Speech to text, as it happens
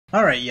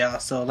Alright y'all,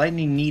 so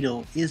Lightning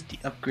Needle is the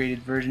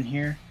upgraded version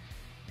here,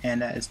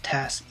 and that is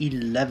task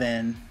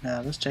 11.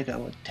 Let's check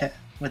out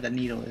what that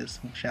needle is,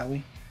 shall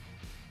we?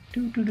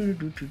 Okay,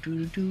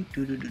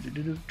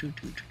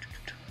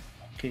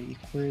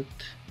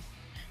 equipped.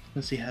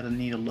 Let's see how the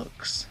needle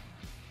looks.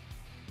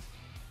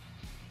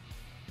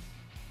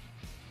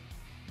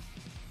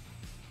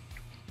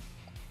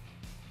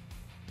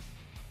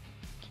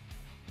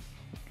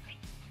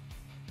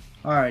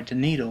 Alright, the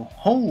needle.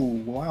 Oh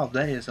wow,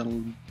 that is a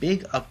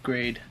big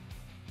upgrade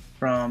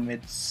from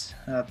its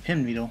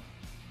Pym needle.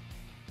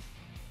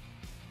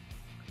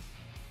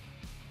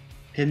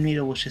 Pym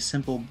needle was just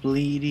simple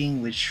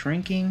bleeding with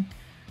shrinking.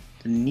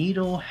 The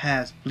needle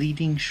has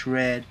bleeding,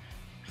 shred,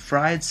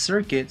 fried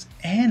circuits,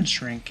 and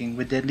shrinking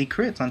with deadly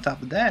crits on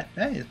top of that.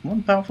 That is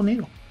one powerful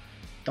needle.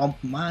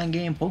 Don't mind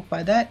getting poked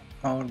by that?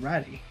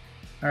 Alrighty.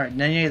 Alright,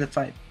 now you have to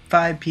fight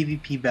 5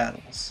 PvP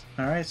battles.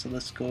 Alright, so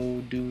let's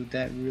go do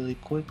that really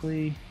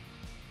quickly.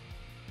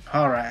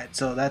 Alright,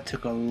 so that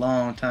took a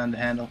long time to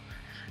handle.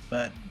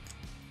 But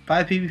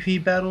 5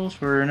 PvP battles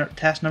for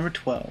task number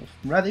 12.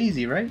 Rather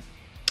easy, right?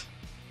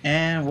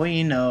 And what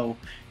you know,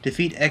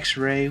 defeat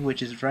X-Ray,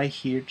 which is right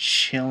here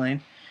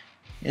chilling.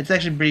 It's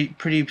actually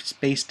pretty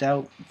spaced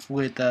out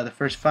with the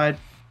first 5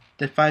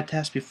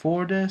 tasks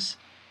before this.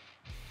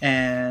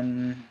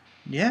 And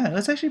yeah,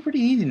 it's actually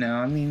pretty easy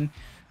now. I mean,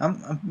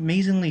 I'm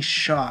amazingly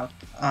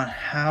shocked on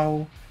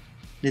how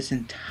this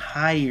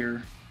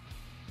entire,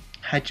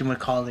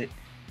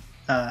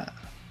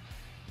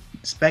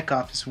 Spec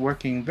Ops is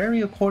working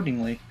very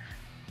accordingly.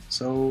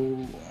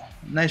 So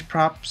nice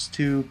props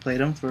to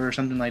Playdom for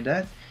something like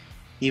that.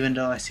 Even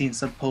though I've seen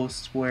some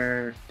posts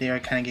where they are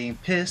kind of getting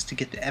pissed to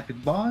get the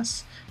epic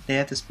boss, they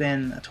have to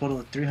spend a total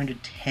of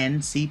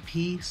 310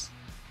 CPs.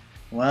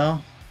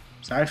 Well,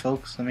 sorry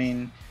folks. I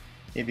mean,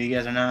 if you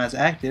guys are not as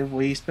active,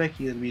 what do you expect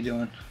you to be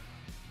doing?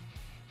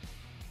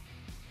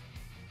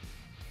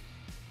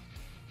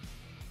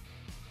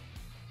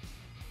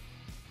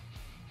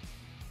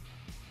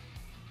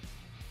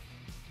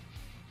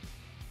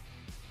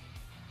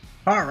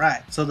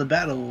 Alright, so the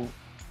battle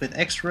with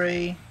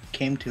X-Ray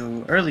came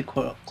to early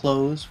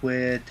close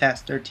with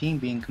task 13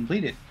 being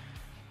completed,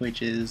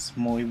 which is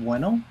muy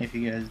bueno, if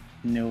you guys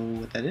know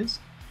what that is.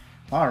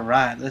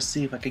 Alright, let's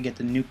see if I can get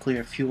the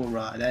nuclear fuel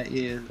rod. That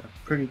is a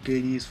pretty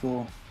good,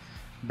 useful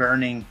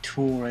burning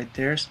tool right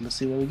there, so let's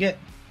see what we get.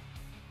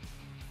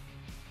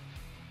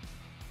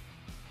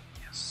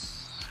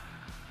 Yes.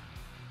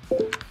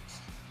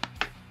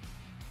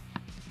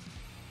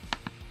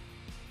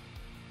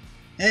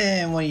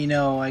 And well, you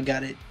know, I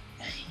got it.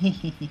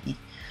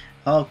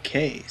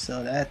 Okay,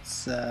 so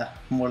that's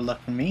more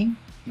luck for me.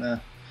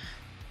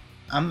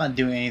 I'm not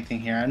doing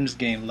anything here, I'm just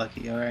getting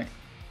lucky, alright?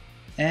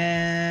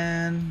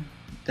 And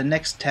the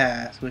next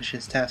task, which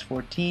is task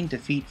 14,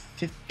 defeat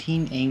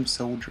 15 A.I.M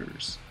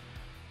soldiers.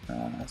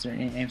 Is there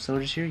any A.I.M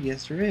soldiers here?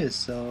 Yes, there is.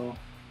 So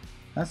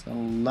that's a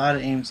lot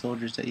of A.I.M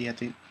soldiers that you have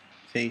to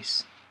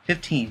face.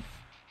 15.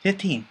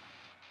 15.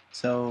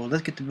 So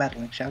let's get to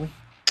battling, shall we?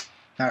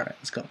 Alright,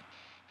 let's go.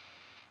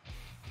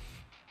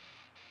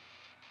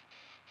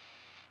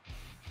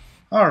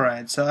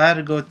 Alright, so I had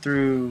to go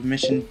through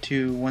mission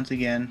 2 once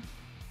again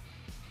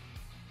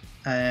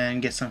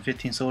and get some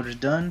 15 soldiers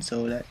done,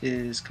 so that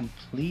is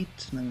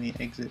complete. Let me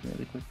exit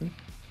really quickly.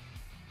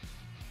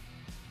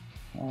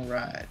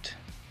 Alright.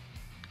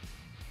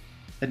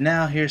 But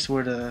now here's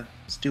where the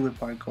stupid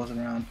part goes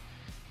around.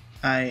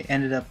 I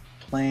ended up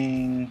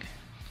playing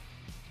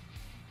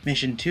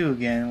mission 2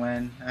 again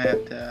when I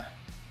have to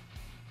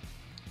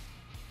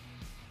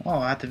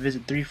I have to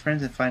visit 3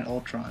 friends and find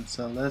Ultron.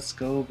 So let's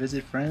go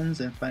visit friends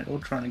and find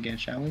Ultron again,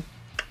 shall we?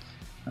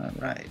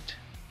 Alright.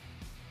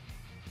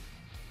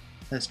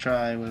 Let's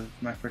try with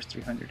my first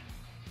 300.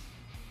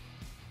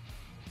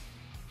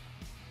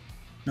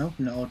 Nope,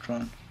 no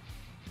Ultron.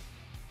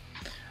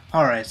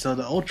 Alright, so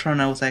the Ultron,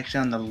 I was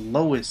actually on the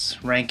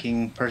lowest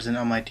ranking person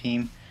on my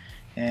team,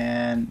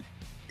 and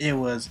it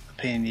was a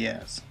pain in the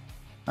ass.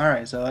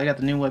 Alright, so I got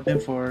the new weapon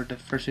for the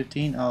first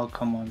 15. Oh,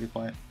 come on, be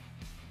quiet.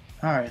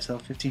 Alright, so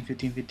 15,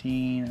 15,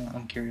 15.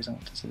 I'm curious on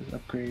what this is.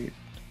 Upgrade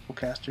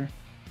Forecaster.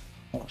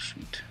 Oh,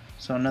 shoot.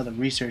 So another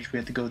research we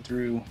have to go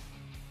through.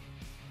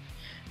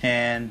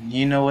 And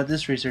you know what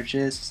this research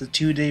is. It's a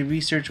 2-day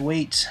research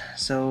wait.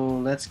 So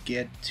let's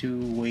get to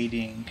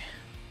waiting.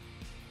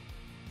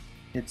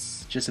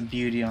 It's just a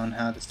beauty on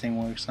how this thing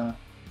works, huh?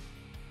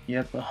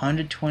 Yep,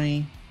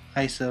 120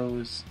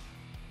 ISOs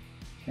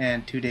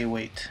and 2-day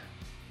wait.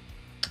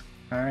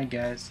 Alright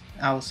guys,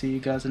 I will see you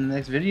guys in the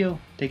next video.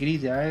 Take it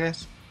easy, alright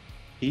guys?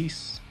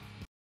 Peace.